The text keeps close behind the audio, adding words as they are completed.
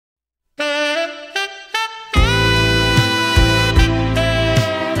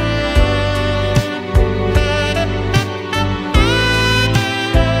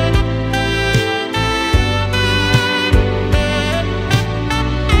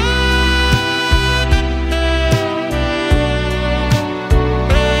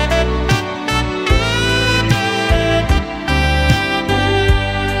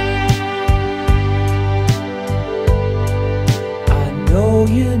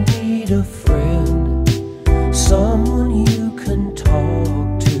need a friend, someone you can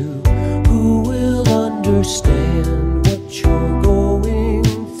talk to, who will understand what you're going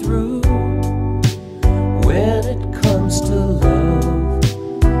through. When it comes to love,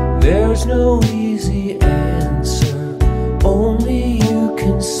 there's no easy answer, only you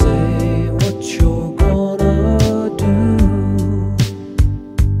can say what you're gonna do.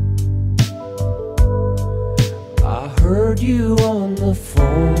 I heard you on the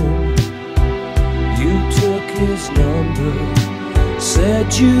phone, you took his number,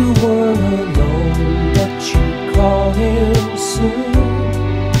 said you were alone, but you'd call him soon.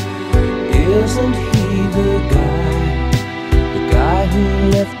 Isn't he the guy who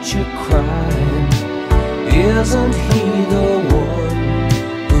left you crying? Isn't he the one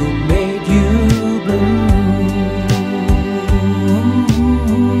who made you blue?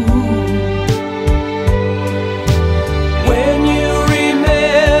 When you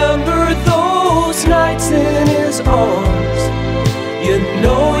remember those nights in his arms, you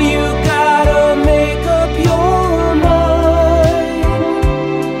know you gotta make up your mind.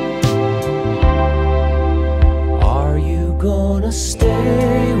 Are you gonna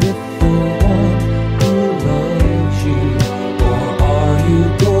stay with the one who loves you, or are you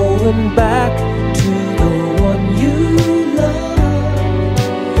going back to the one you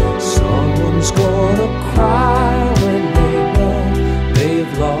love? Someone's gonna cry when they know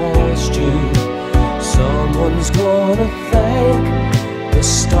they've lost you. Someone's gonna thank the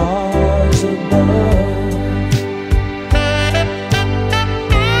stars above.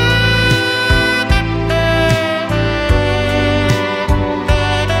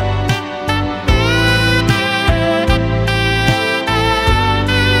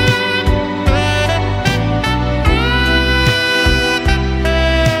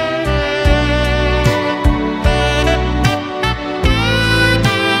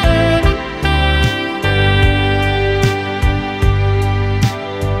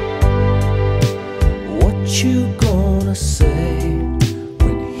 What you gonna say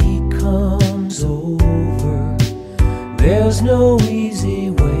when he comes over? There's no